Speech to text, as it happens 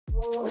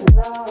Hi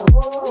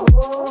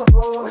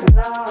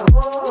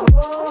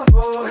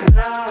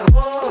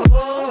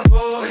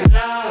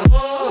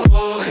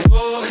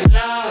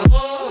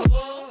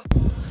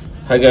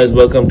guys,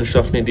 welcome to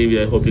Shafni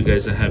TV. I hope you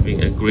guys are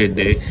having a great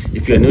day.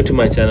 If you are new to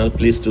my channel,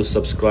 please do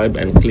subscribe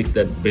and click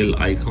that bell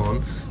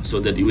icon so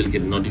that you will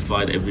get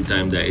notified every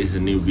time there is a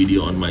new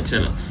video on my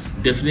channel.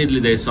 Definitely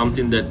there is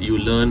something that you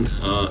learn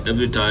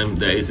every time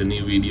there is a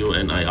new video,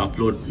 and I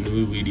upload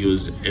new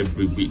videos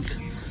every week.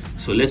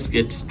 So let's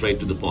get straight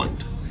to the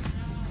point.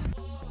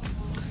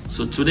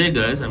 So today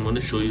guys, I'm going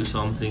to show you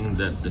something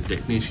that the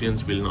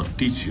technicians will not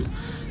teach you,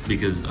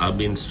 because I've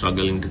been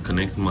struggling to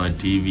connect my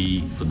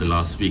TV for the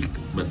last week,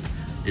 but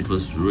it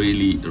was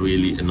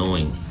really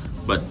annoying.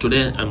 But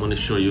today I'm going to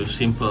show you a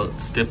simple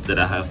step that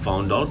I have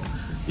found out.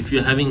 If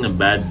you're having a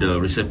bad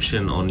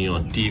reception on your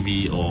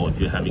TV, or if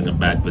you're having a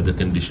bad weather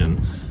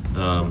condition,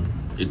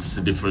 it's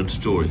a different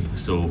story.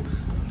 So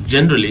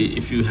generally,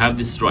 if you have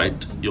this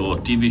right, your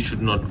TV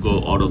should not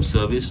go out of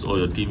service, or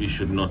your TV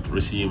should not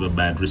receive a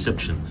bad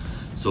reception.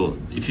 So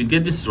if you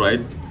get this right,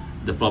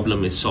 the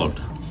problem is solved.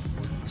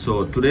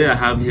 So today I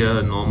have here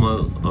a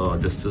normal,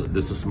 just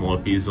a small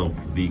piece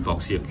of the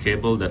coaxial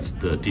cable, that's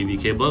the TV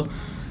cable.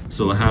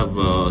 So I have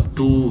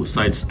two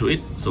sides to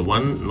it. So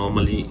one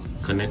normally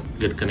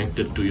get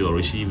connected to your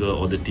receiver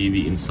or the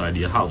TV inside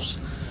your house.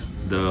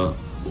 The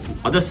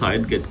other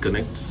side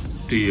connects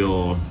to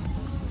your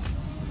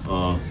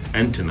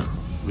antenna,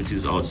 which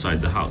is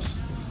outside the house,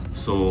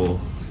 so,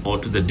 or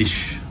to the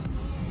dish.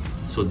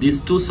 So these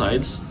two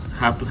sides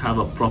have to have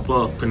a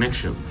proper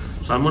connection.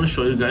 So I'm going to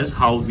show you guys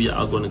how we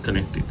are going to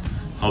connect it,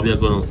 how we are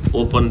going to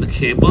open the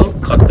cable,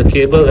 cut the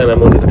cable, and I'm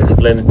going to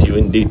explain it to you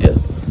in detail.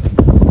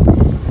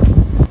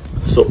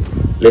 So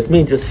let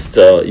me just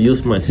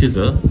use my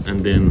scissor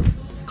and then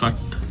cut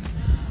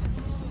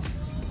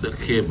the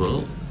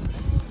cable,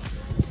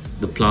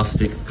 the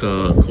plastic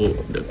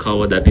the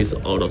cover that is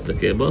out of the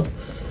cable.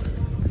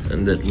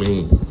 And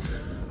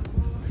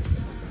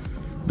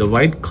the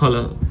white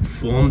color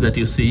foam that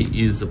you see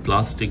is a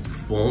plastic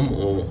foam,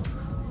 or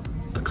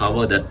a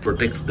cover that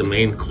protects the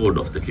main cord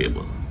of the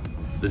cable.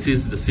 This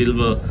is the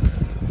silver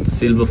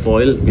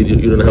foil.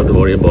 You don't have to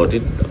worry about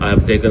it. I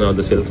have taken out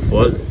the silver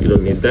foil. You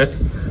don't need that.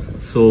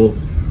 So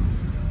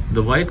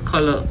the white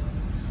color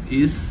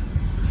is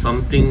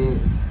something,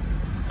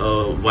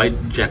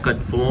 white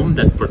jacket foam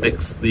that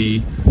protects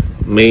the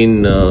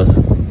main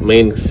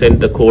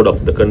center cord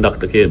of the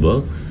conductor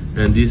cable.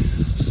 And these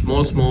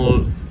small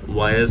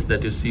wires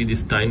that you see,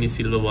 these tiny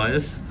silver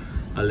wires,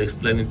 I'll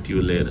explain it to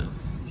you later.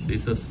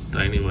 These are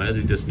tiny wires.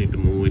 You just need to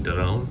move it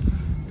around.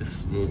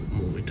 Just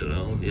move it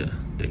around. Yeah,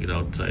 take it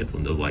outside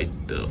from the white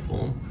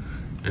foam,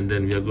 and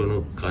then we are going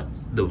to cut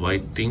the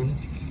white thing,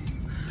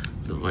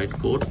 the white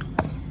coat.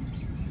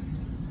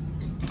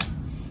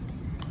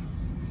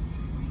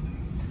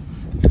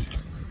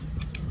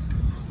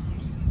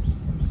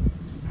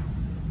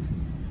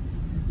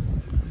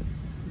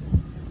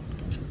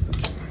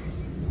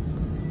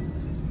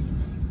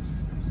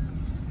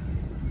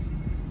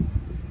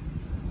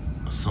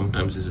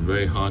 Sometimes it's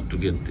very hard to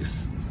get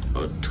this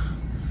out.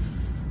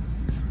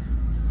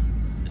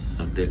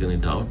 I've taken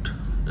it out,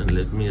 and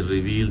let me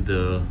reveal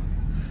the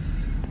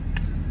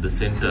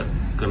center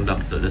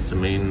conductor. That's the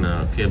main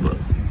cable.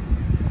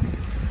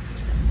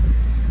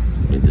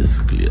 Let me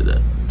just clear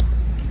that.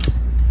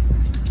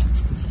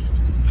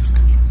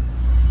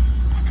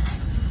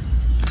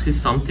 This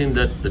is something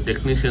that the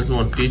technicians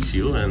won't teach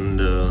you, and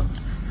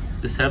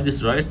just have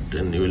this right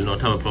and you will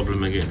not have a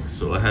problem again.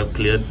 So I have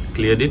cleared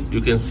it.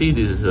 You can see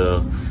this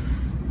the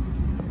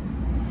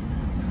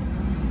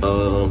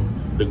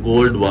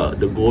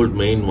gold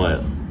main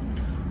wire.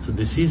 So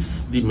this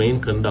is the main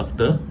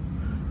conductor,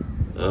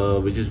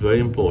 which is very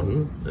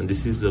important, and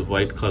this is the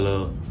white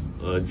color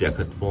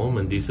jacket foam,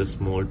 and these are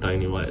small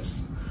tiny wires.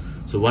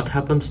 So what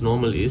happens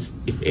normally is,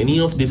 if any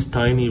of these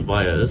tiny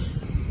wires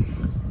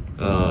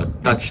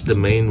touch the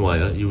main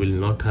wire, you will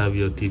not have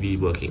your TV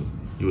working.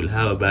 You will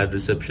have a bad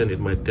reception. It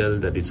might tell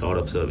that it's out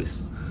of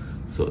service.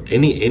 So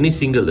any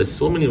single, there's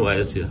so many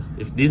wires here.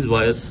 If these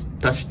wires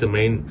touch the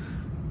main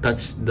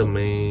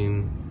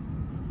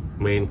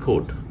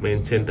cord,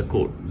 main center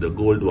cord, the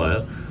gold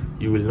wire,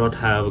 you will not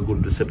have a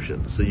good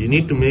reception. So you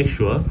need to make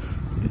sure.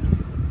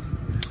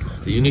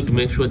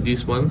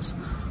 These ones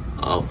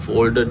are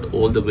folded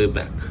all the way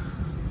back.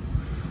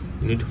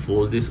 You need to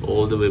fold this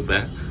all the way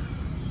back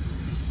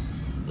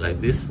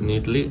like this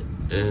neatly,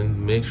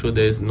 and make sure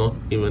there is not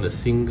even a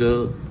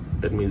single,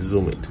 let me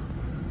zoom it,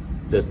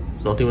 that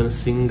not even a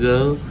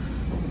single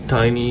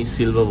tiny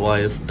silver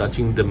wires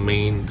touching the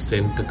main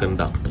center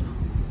conductor.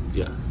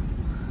 Yeah.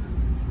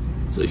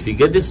 So if you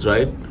get this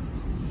right,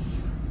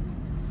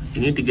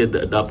 you need to get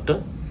the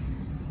adapter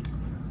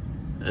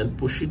and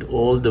push it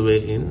all the way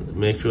in.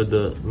 Make sure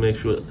this,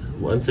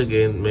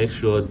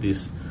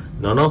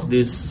 none of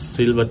these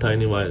silver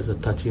tiny wires are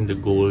touching the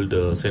gold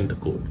center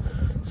cord.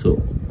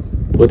 So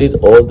put it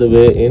all the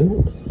way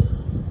in,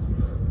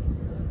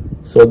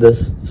 so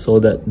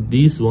that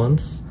these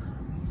ones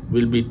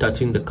will be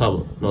touching the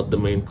cover, not the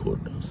main cord.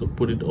 So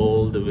put it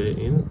all the way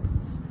in,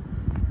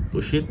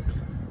 push it,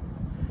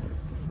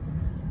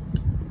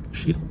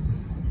 push it.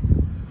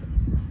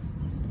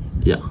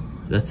 Yeah,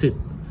 that's it.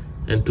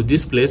 And to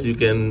this place you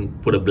can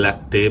put a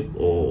black tape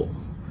or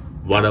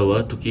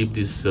whatever to keep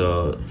this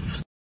so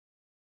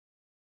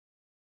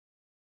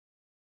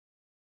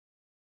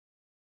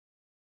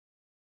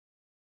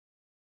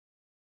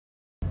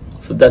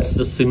that's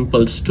the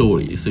simple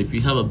story. So if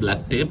you have a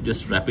black tape,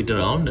 just wrap it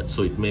around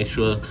so it makes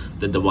sure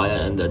that the wire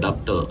and the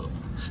adapter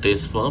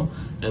stays firm,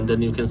 and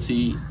then you can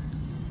see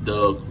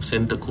the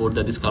center cord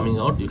that is coming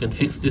out. You can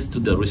fix this to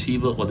the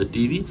receiver or the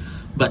TV,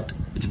 but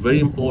it's very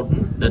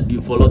important that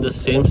you follow the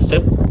same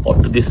step or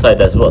to this side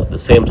as well, the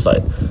same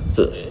side.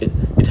 So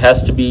it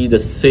has to be the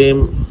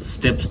same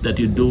steps that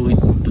you do it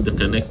to the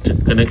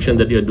connection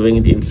that you're doing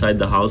it inside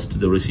the house to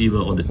the receiver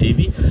or the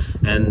TV,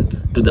 and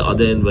to the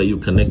other end where you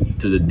connect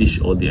to the dish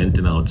or the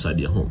antenna outside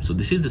your home. So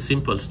this is the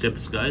simple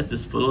steps, guys.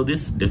 Just follow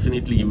this.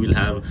 Definitely you will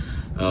have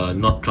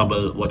not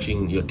trouble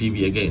watching your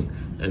TV again.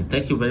 And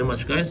thank you very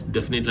much, guys.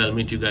 Definitely I'll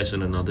meet you guys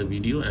on another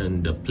video,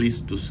 and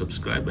please do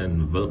subscribe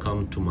and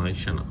welcome to my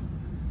channel.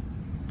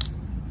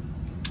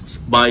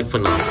 So bye for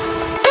now.